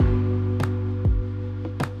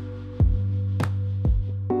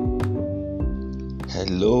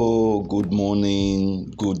Hello, good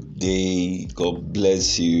morning, good day, God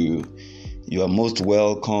bless you. You are most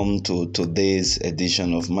welcome to today's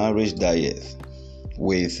edition of Marriage Diet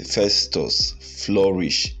with Festus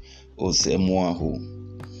Flourish Osemuahu.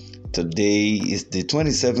 Today is the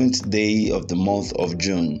 27th day of the month of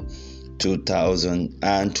June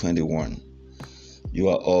 2021. You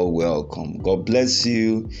are all welcome. God bless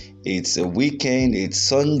you. It's a weekend, it's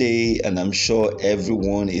Sunday, and I'm sure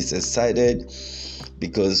everyone is excited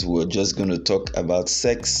because we're just going to talk about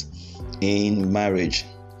sex in marriage.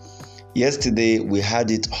 Yesterday we had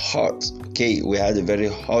it hot. We had a very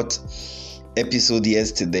hot episode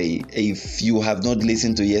yesterday. If you have not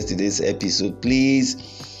listened to yesterday's episode, please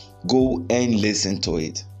go and listen to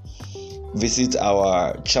it. Visit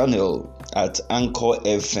our channel at Anchor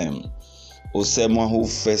FM. Osemuahu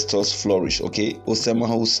Festus Flourish.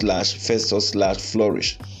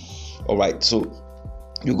 Osemuahu/Festus/Flourish. Alright, so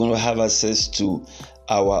you're going to have access to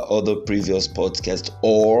our other previous podcast,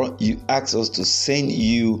 or you ask us to send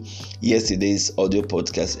you yesterday's audio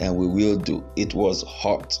podcast, and we will do. It was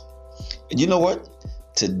hot. And you know what?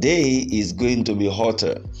 Today is going to be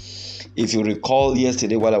hotter. If you recall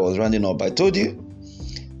yesterday while I was rounding up, I told you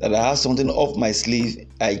that I have something off my sleeve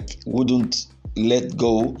I wouldn't let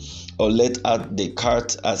go or let out the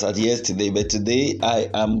cart as at yesterday, but today I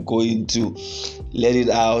am going to let it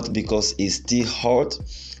out because it's still hot,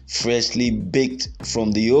 freshly baked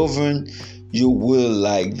from the oven. You will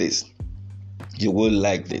like this. You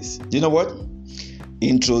know what?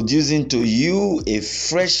 Introducing to you a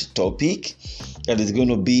fresh topic that is going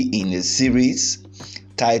to be in a series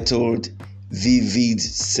titled Vivid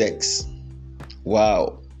Sex.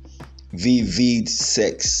 Wow. Vivid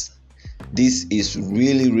Sex. This is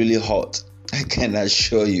really hot. I can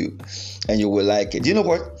assure you. And you will like it. You know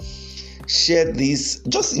what? Share this.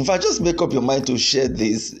 Just make up your mind to share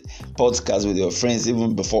this podcast with your friends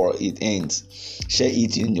even before it ends. Share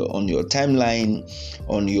it on your timeline,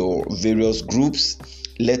 on your various groups.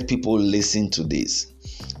 Let people listen to this.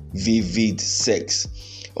 Vivid Sex.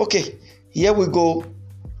 Okay, here we go.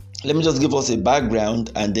 Let me just give us a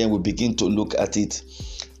background and then we begin to look at it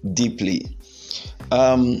deeply.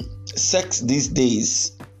 Sex these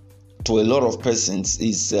days, to a lot of persons,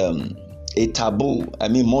 is a taboo.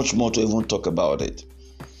 Much more to even talk about it.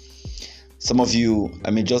 Some of you,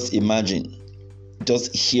 just imagine,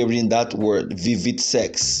 just hearing that word, vivid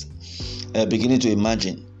sex, beginning to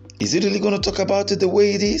imagine, is it really going to talk about it the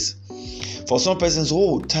way it is? For some persons,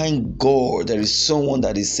 thank God there is someone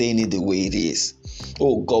that is saying it the way it is.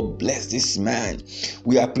 Oh, God bless this man.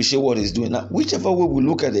 We appreciate what he's doing. Now, whichever way we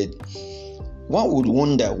look at it, one would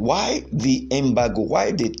wonder why the embargo,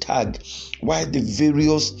 why the tag, why the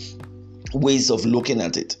various ways of looking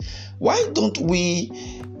at it. Why don't we,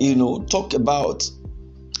 talk about,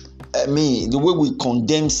 the way we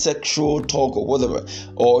condemn sexual talk or whatever,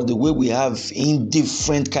 or the way we have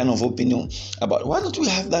indifferent kind of opinion about, why don't we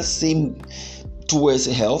have that same towards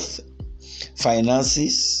health,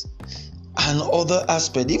 finances, and other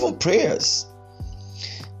aspects, even prayers?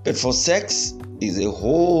 But for sex, is a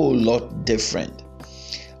whole lot different.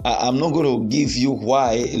 I'm not going to give you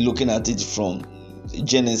why looking at it from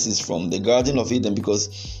Genesis, from the Garden of Eden, because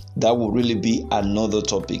that will really be another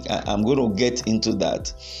topic. I'm going to get into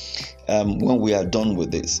that when we are done with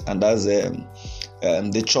this, and that's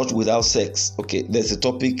the church without sex. Okay, there's a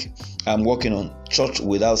topic I'm working on, church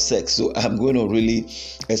without sex. So I'm going to really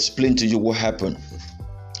explain to you what happened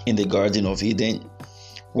in the Garden of Eden,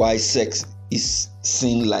 why sex is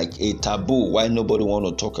seen like a taboo, why nobody want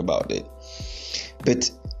to talk about it.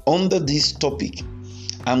 But under this topic,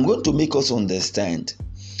 I'm going to make us understand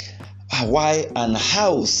why and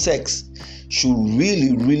how sex should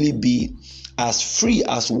really be as free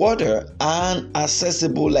as water and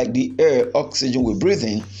accessible like the air, oxygen we breathe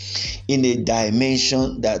in a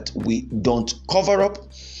dimension that we don't cover up,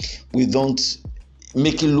 we don't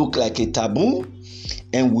make it look like a taboo,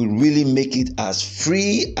 and we really make it as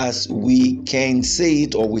free as we can say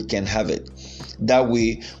it or we can have it. That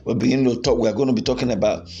way, we're going to be talking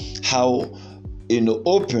about how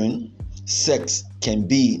open sex can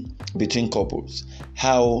be between couples,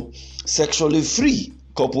 how sexually free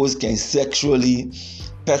couples can sexually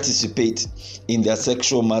participate in their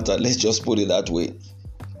sexual matter. Let's just put it that way.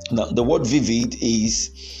 Now, the word vivid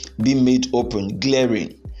is being made open,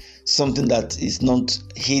 glaring, something that is not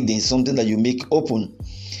hidden, something that you make open,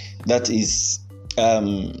 that is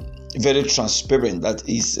very transparent, that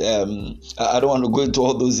is I don't want to go into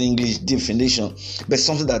all those English definitions, but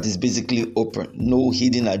something that is basically open, no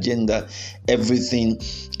hidden agenda, everything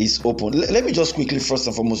is open. Let me just quickly first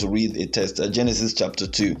and foremost read a text, Genesis chapter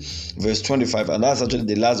 2 verse 25, and that's actually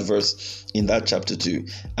the last verse in that chapter 2.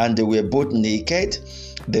 And they were both naked,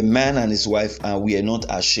 the man and his wife, and we are not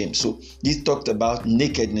ashamed. So this talked about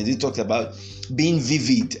nakedness, this talked about being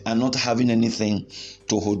vivid and not having anything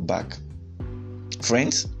to hold back.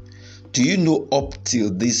 Friends, do you know, up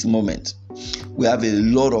till this moment, we have a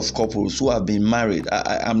lot of couples who have been married.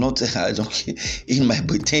 I don't in my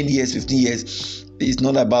 10 years, 15 years, it's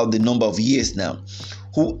not about the number of years now,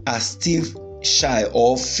 who are still shy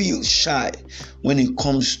or feel shy when it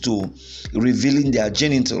comes to revealing their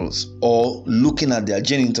genitals or looking at their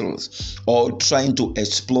genitals or trying to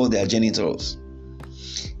explore their genitals.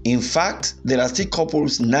 In fact, there are still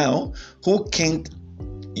couples now who can't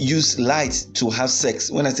use light to have sex.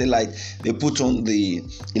 When I say light, they put on the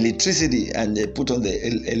electricity and they put on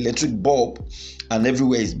the electric bulb, and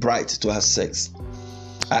everywhere is bright to have sex.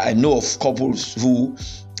 I know of couples who,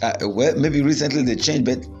 well, maybe recently they changed,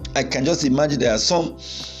 but I can just imagine there are some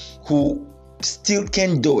who still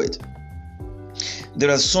can't do it. There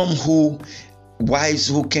are some wives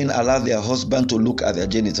who can allow their husband to look at their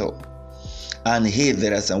genital. And here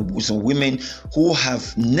there are some women who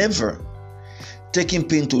have never taking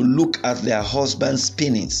pain to look at their husband's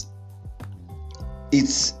penis.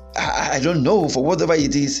 It's, I don't know, for whatever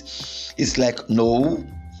it is, it's like, no,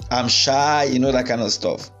 I'm shy, that kind of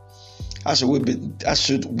stuff. How should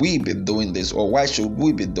we be doing this, or why should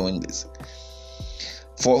we be doing this?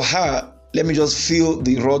 For her, let me just feel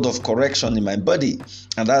the rod of correction in my body,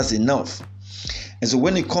 and that's enough. And so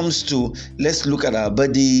when it comes to, let's look at our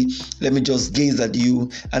body, let me just gaze at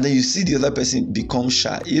you, and then you see the other person become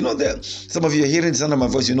shy. That some of you are hearing the sound of my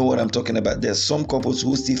voice, you know what I'm talking about. There's some couples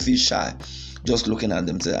who still feel shy just looking at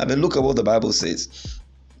themselves. I mean, look at what the Bible says.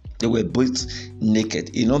 They were both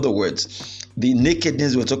naked. In other words, the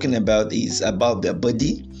nakedness we're talking about is about their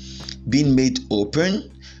body being made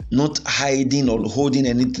open, not hiding or holding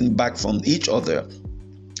anything back from each other,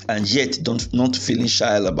 and yet not feeling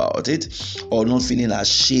shy about it or not feeling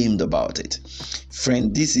ashamed about it.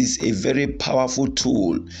 Friend, this is a very powerful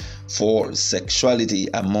tool for sexuality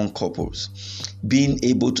among couples. Being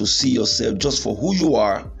able to see yourself just for who you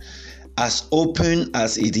are, as open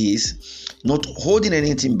as it is, not holding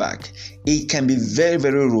anything back. It can be very,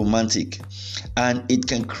 very romantic, and it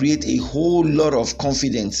can create a whole lot of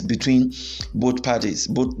confidence between both parties,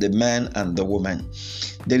 both the man and the woman.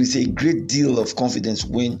 There is a great deal of confidence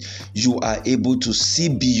when you are able to see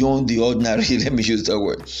beyond the ordinary. Let me use that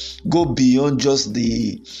word. Go beyond just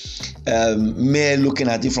the mere looking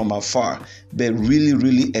at it from afar, but really,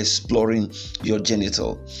 really exploring your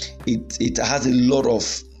genital. It has a lot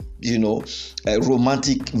of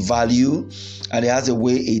romantic value, and it has a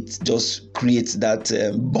way it just creates that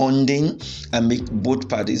bonding and make both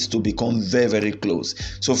parties to become very, very close.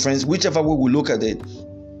 So friends, whichever way we look at it,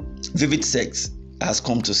 vivid sex has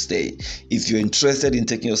come to stay. If you're interested in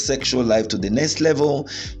taking your sexual life to the next level,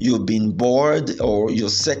 you've been bored or your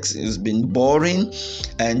sex has been boring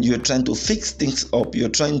and you're trying to fix things up, you're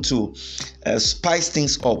trying to spice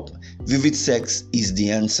things up, vivid sex is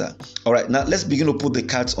the answer. All right, now let's begin to put the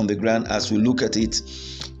cards on the ground as we look at it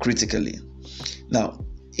critically. Now,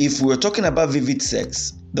 if we're talking about vivid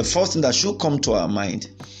sex, the first thing that should come to our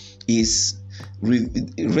mind is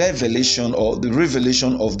revelation, or the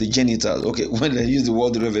revelation of the genital. Okay, when I use the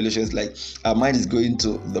word revelation, it's like our mind is going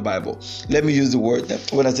to the Bible. Let me use the word,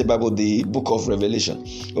 when I say Bible, the book of Revelation.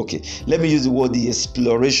 Okay, let me use the word the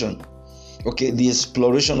exploration. Okay, the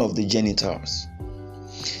exploration of the genitals.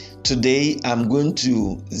 Today, I'm going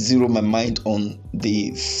to zero my mind on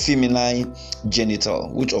the feminine genital,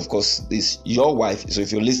 which of course is your wife. So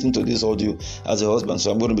if you're listening to this audio as a husband,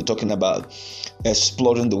 so I'm going to be talking about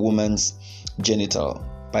exploring the woman's genital.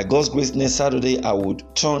 By God's grace, next Saturday, I would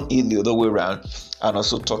turn it the other way around and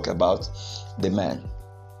also talk about the man.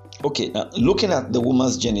 Okay, now looking at the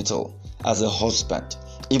woman's genital as a husband,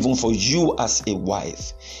 even for you as a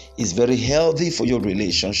wife, is very healthy for your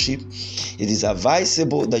relationship. It is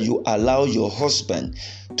advisable that you allow your husband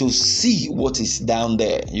to see what is down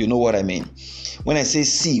there. You know what I mean? When I say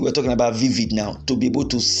see, we're talking about vivid now, to be able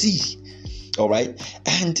to see All right.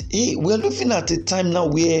 And hey, we're living at a time now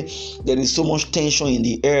where there is so much tension in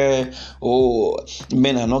the air. Oh,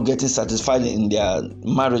 men are not getting satisfied in their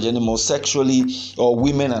marriage anymore sexually, or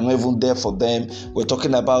women are not even there for them. We're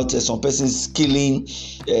talking about some persons killing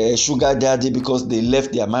sugar daddy because they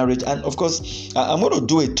left their marriage. And of course, I'm going to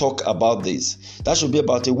do a talk about this. That should be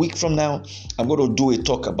about a week from now. I'm going to do a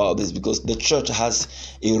talk about this because the church has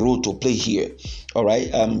a role to play here. All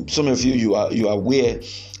right. Some of you are aware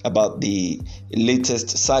about the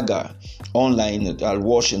latest saga online I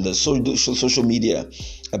watched in the social media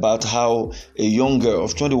about how a young girl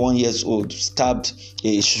of 21 years old stabbed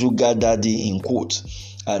a sugar daddy in quote,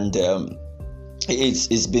 and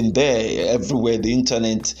it's been there everywhere. The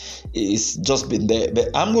internet is just been there. But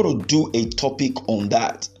I'm going to do a topic on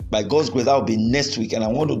that. By God's grace, that will be next week, and I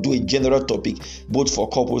want to do a general topic both for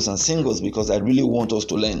couples and singles because I really want us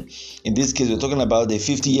to learn. In this case, we're talking about a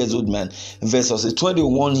 50-year-old man versus a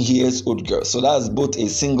 21-year-old girl. So that's both a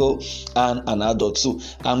single and an adult. So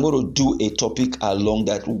I'm going to do a topic along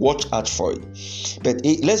that. Watch out for it. But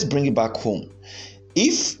let's bring it back home.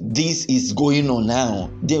 If this is going on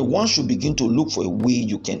now, then one should begin to look for a way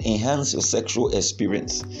you can enhance your sexual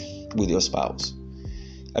experience with your spouse.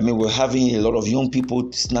 I mean, we're having a lot of young people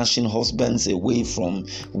snatching husbands away from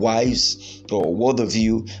wives, or what have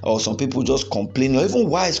you, or some people just complaining, or even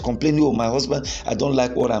wives complaining, oh, my husband, I don't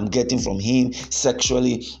like what I'm getting from him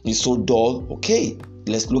sexually, he's so dull. Okay,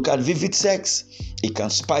 let's look at vivid sex. It can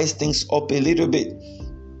spice things up a little bit.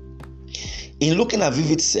 In looking at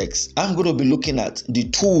vivid sex, I'm going to be looking at the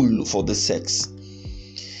tool for the sex.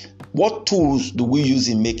 What tools do we use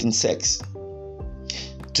in making sex?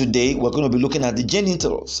 Today, we're going to be looking at the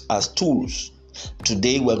genitals as tools.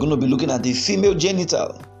 Today, we're going to be looking at the female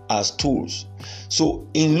genital as tools. So,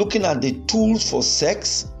 in looking at the tools for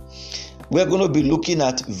sex, we're going to be looking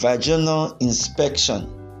at vaginal inspection.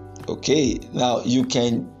 Okay, now you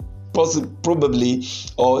can probably,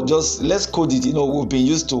 or just let's code it. We've been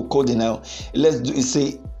used to coding now. Let's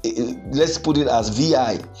put it as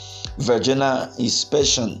VI, vaginal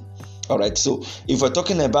inspection. All right, so if we're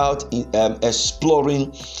talking about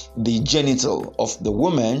exploring the genital of the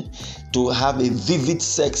woman to have a vivid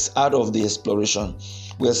sex out of the exploration,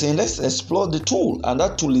 we're saying let's explore the tool, and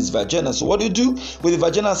that tool is vagina. So what do you do with the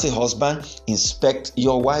vagina as a husband? Inspect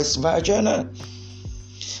your wife's vagina.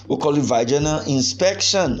 We call it vaginal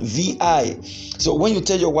inspection, VI. So when you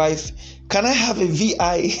tell your wife, can I have a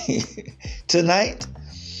VI tonight?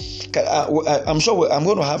 I'm sure we're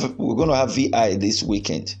going to have VI this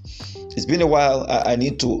weekend. It's been a while. I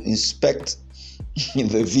need to inspect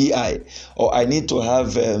the VI, or I need to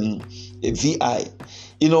have a VI.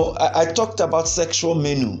 I talked about sexual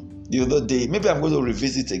menu the other day. Maybe I'm going to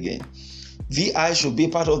revisit again. VI should be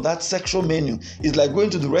part of that sexual menu. It's like going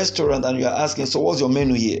to the restaurant and you are asking, so what's your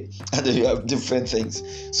menu here? And then you have different things.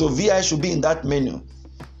 So VI should be in that menu.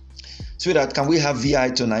 Sweetheart, can we have VI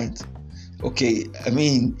tonight? Okay, I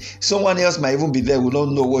mean, someone else might even be there who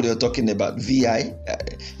don't know what you're talking about. VI,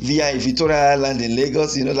 Victoria Island in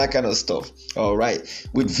Lagos, that kind of stuff. All right.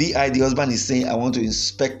 With VI, the husband is saying, I want to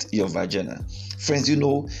inspect your vagina. Friends,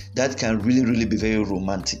 that can really, really be very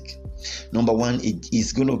romantic. Number one, it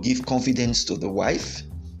is going to give confidence to the wife.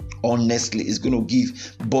 Honestly, it's going to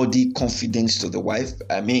give body confidence to the wife.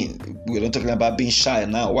 I mean, we're not talking about being shy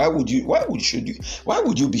now. Why would you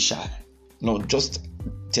be shy? No, just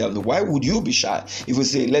tell me, why would you be shy? If we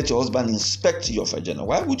say, let your husband inspect your vagina,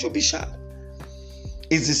 why would you be shy?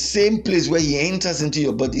 It's the same place where he enters into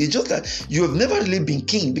your body. It's just that you have never really been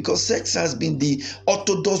keen, because sex has been the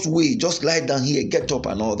orthodox way. Just lie down here, get up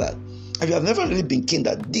and all that. And you have never really been keen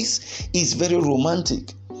that this is very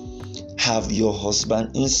romantic. Have your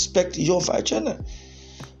husband inspect your vagina.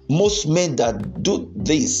 Most men that do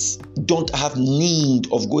this don't have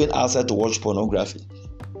need of going outside to watch pornography.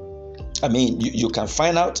 I mean, you can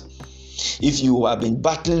find out if you have been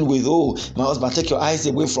battling with, my husband, take your eyes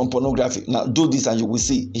away from pornography. Now do this and you will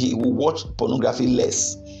see he will watch pornography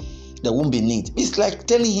less. There won't be need. It's like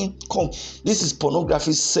telling him, come, this is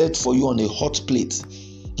pornography served for you on a hot plate.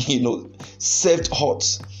 Served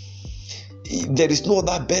hot. There is no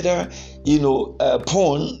other better,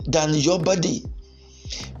 porn than your body.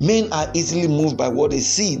 Men are easily moved by what they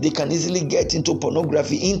see. They can easily get into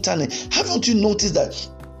pornography, internet. Haven't you noticed that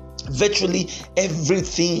virtually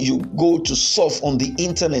everything you go to surf on the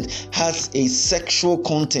internet has a sexual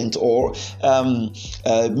content, or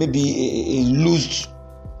maybe a loose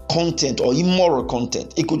content or immoral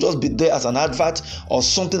content? It could just be there as an advert or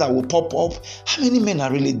something that will pop up. How many men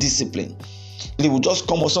are really disciplined? They will just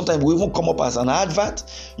come, or sometimes will even come up as an advert.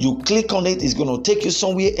 You click on it, it's going to take you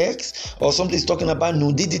somewhere else, or something is talking about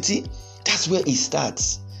nudity. That's where it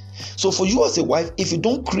starts. So for you as a wife, if you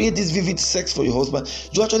don't create this vivid sex for your husband,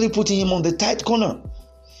 you're actually putting him on the tight corner.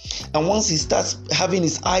 And once he starts having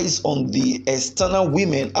his eyes on the external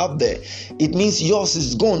women out there, it means yours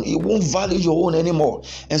is gone. He won't value your own anymore.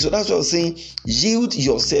 And so that's what I'm saying. Yield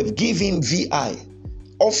yourself. Give him VI.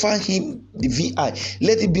 Offer him the VI.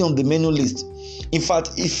 Let it be on the menu list. In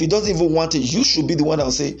fact, if he doesn't even want it, you should be the one that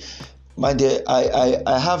will say, my dear,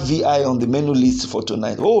 I have VI on the menu list for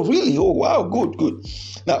tonight. Oh, really? Oh, wow. Good.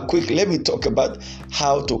 Now, quickly, let me talk about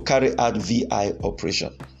how to carry out VI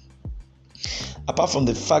operation. Apart from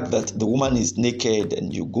the fact that the woman is naked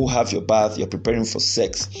and you go have your bath, you're preparing for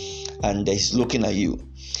sex, and he's looking at you.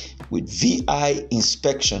 With VI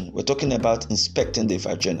inspection, we're talking about inspecting the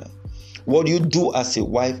vagina. What you do as a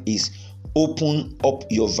wife is open up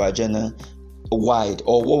your vagina wide,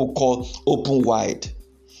 or what we call open wide.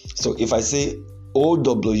 So if I say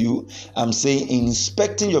OW, I'm saying in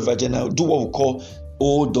inspecting your vagina, do what we call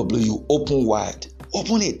OW, open wide.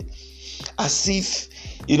 Open it. As if,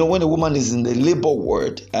 when a woman is in the labor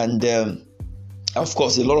ward, and of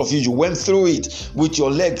course, a lot of you went through it with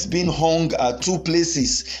your legs being hung at two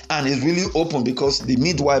places, and it's really open because the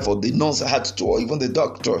midwife or the nurse had to, or even the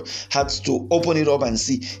doctor had to open it up and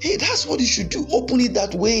see. Hey, that's what you should do. Open it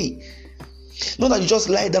that way. Not that you just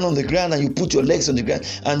lie down on the ground and you put your legs on the ground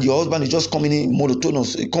and your husband is just coming in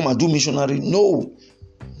monotonous, come and do missionary. No.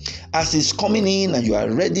 As he's coming in and you are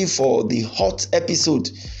ready for the hot episode,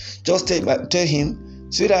 just tell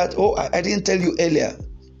him, sweetheart, I didn't tell you earlier.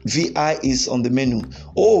 VI is on the menu.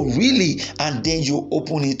 Oh, really? And then you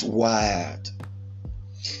open it wide.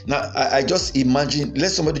 Now, I just imagine,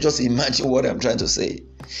 let somebody just imagine what I'm trying to say.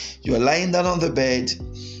 You are lying down on the bed.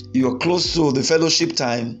 You are close to the fellowship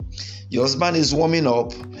time. Your husband is warming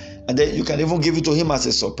up. And then you can even give it to him as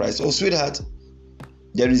a surprise. Oh, sweetheart,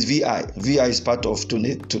 there is VI. VI is part of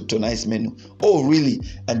tonight's menu. Oh, really?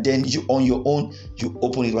 And then you, on your own, you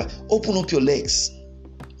open it wide. Open up your legs.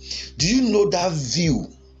 Do you know that view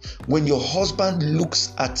when your husband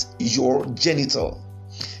looks at your genital,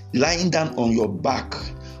 lying down on your back,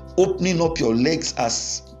 opening up your legs?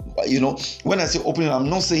 As when I say opening, I'm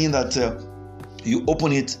not saying that you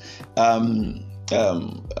open it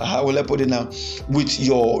how will I put it now, with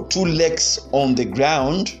your two legs on the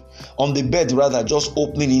ground, on the bed rather, just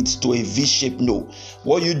opening it to a V shape. No,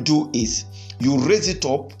 what you do is you raise it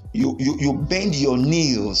up, you bend your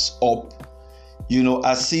knees up,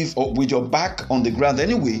 as if with your back on the ground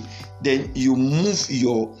anyway. Then you move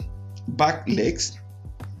your back legs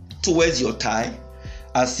towards your thigh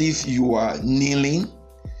as if you are kneeling,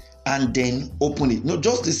 and then open it. No,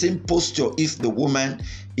 just the same posture if the woman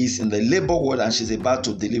is in the labor ward and she's about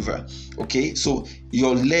to deliver. Okay, so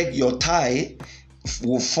your leg, your thigh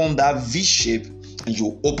will form that V shape, and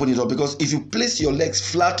you open it up. Because if you place your legs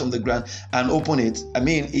flat on the ground and open it,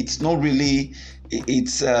 it's not really,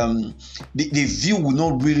 the view will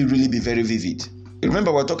not really be very vivid.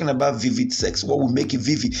 Remember, we're talking about vivid sex. What will make it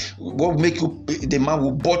vivid? What will make the man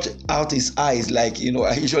will bulge out his eyes, like,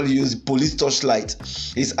 I usually use police torchlight.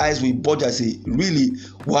 His eyes will bulge and say, really?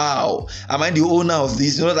 Wow. Am I the owner of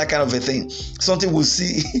this? That kind of a thing. Something will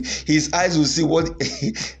see, his eyes will see what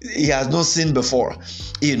he has not seen before.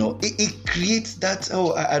 It creates that,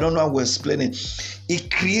 I don't know how we're explaining.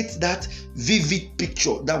 It creates that vivid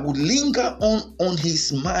picture that would linger on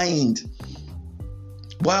his mind.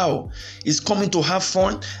 Wow, he's coming to have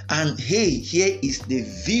fun, and hey, here is the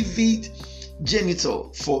vivid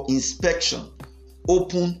genital for inspection.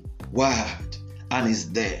 Open wide, and it's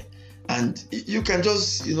there. And you can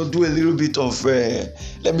just, do a little bit of,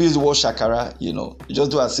 let me use the word shakara, you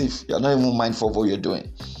just do as if you're not even mindful of what you're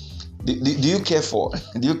doing. Do you care for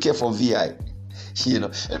VI?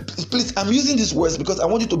 Please, I'm using these words because I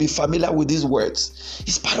want you to be familiar with these words.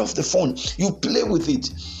 It's part of the fun. You play with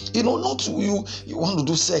it. Not you want to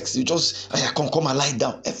do sex, you just come and lie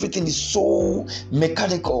down. Everything is so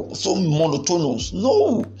mechanical, so monotonous.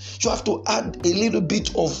 No, you have to add a little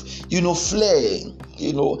bit of flair,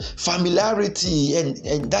 familiarity,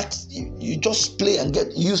 and that you just play and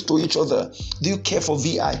get used to each other. Do you care for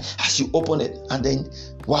VI? As you open it, and then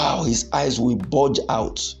wow, his eyes will bulge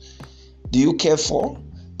out. Do you care for?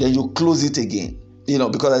 Then you close it again.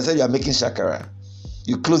 Because I said you are making shakara.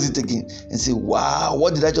 You close it again and say, wow,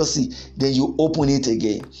 what did I just see? Then you open it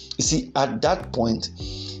again. You see, at that point,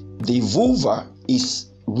 the vulva is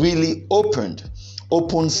really open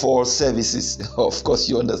for services. Of course,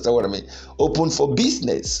 you understand what I mean. Open for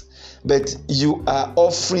business. But you are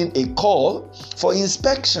offering a call for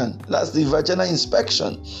inspection. That's the vaginal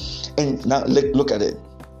inspection. And now look at it.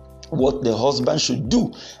 what the husband should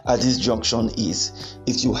do at this junction is,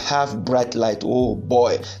 if you have bright light, oh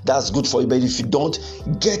boy, that's good for you. But if you don't,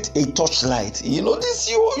 get a torchlight. You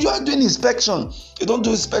are doing inspection. You don't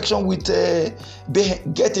do inspection with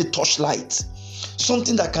get a torchlight.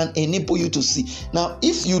 Something that can enable you to see. Now,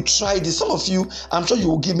 if you try this, some of you, I'm sure you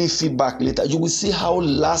will give me feedback later. You will see how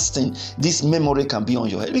lasting this memory can be on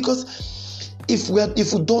your head. Because if we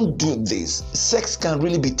don't do this, sex can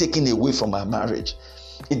really be taken away from our marriage.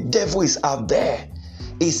 The devil is out there.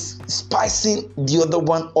 Is spicing the other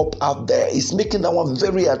one up out there. It's making that one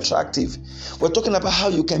very attractive. We're talking about how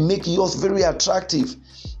you can make yours very attractive.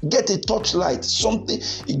 Get a torchlight, something.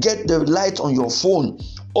 Get the light on your phone.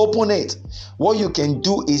 Open it. What you can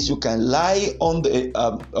do is you can lie on the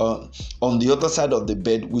other side of the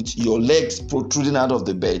bed with your legs protruding out of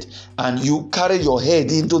the bed, and you carry your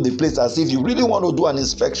head into the place as if you really want to do an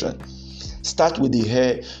inspection. Start with the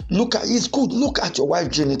hair. It's good. Look at your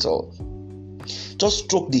wife's genital. Just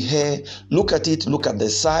stroke the hair, look at it, look at the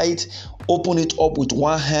side, open it up with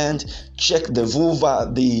one hand, check the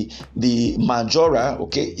vulva, the majora,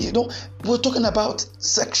 okay? We're talking about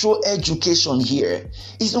sexual education here.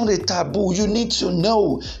 It's not a taboo. You need to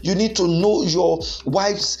know. You need to know your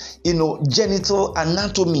wife's, genital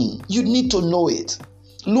anatomy. You need to know it.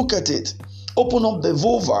 Look at it. Open up the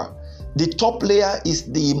vulva. The top layer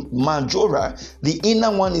is the majora. The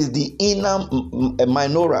inner one is the inner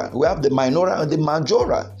minora. We have the minora and the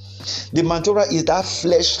majora. The majora is that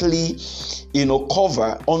fleshly,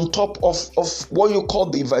 cover on top of what you call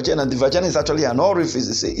the vagina. The vagina is actually an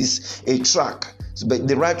orifice. It's a tract. But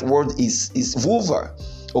the right word is vulva.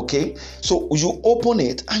 Okay? So you open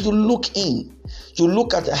it and you look in. You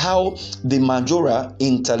look at how the majora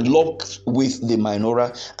interlocks with the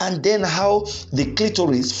minora, and then how the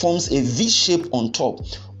clitoris forms a V shape on top.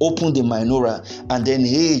 Open the minora, and then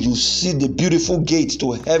you see the beautiful gate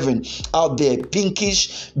to heaven out there,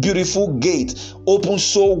 pinkish, beautiful gate, open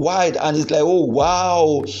so wide, and it's like, oh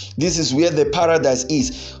wow, this is where the paradise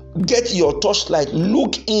is. Get your torchlight,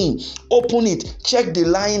 look in, open it, check the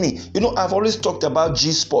lining. I've always talked about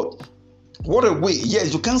G-spot. What a way,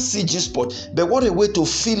 yes, you can't see G-spot, but what a way to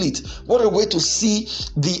feel it. What a way to see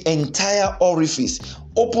the entire orifice.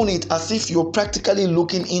 Open it as if you're practically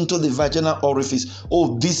looking into the vaginal orifice.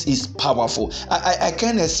 Oh, this is powerful. I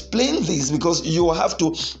can't explain this because you have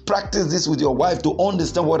to practice this with your wife to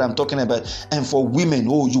understand what I'm talking about. And for women,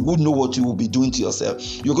 you would know what you will be doing to yourself.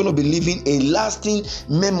 You're going to be leaving a lasting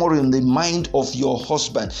memory in the mind of your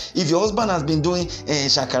husband. If your husband has been doing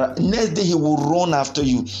shakara, next day he will run after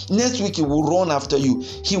you. Next week he will run after you.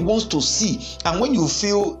 He wants to see. And when you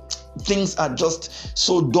feel things are just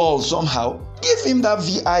so dull somehow, give him that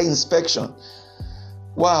VI inspection.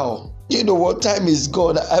 Wow, you know what? Time is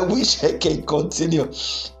gone. I wish I can continue,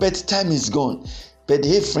 but time is gone. But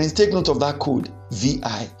hey, friends, take note of that code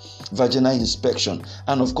VI, vaginal inspection,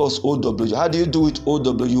 and of course OW. How do you do it?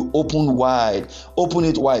 OW, open wide, open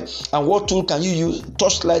it wide. And what tool can you use?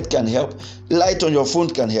 Torchlight can help. Light on your phone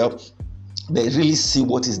can help. But really see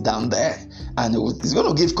what is down there, and it's going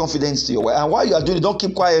to give confidence to your wife. And while you are doing it, don't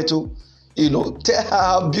keep quiet too. Tell her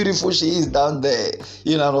how beautiful she is down there.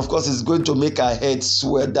 And of course, it's going to make her head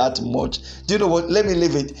sweat that much. Do you know what? Let me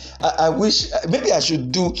leave it. I wish maybe I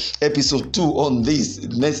should do episode 2 on this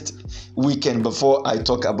next weekend before I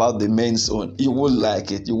talk about the men's own. You will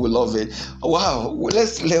like it. You will love it. Wow.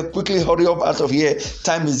 Let's quickly hurry up out of here.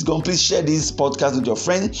 Time is gone. Please share this podcast with your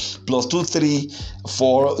friends.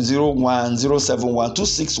 +234 01 071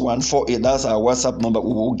 26148. That's our WhatsApp number.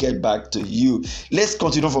 We will get back to you. Let's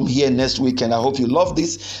continue from here next weekend. I hope you love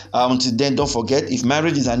this. Until then, don't forget, if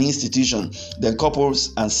marriage is an institution, then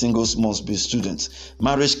couples and singles must be students.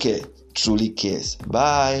 Marriage Care truly cares.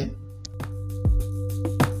 Bye.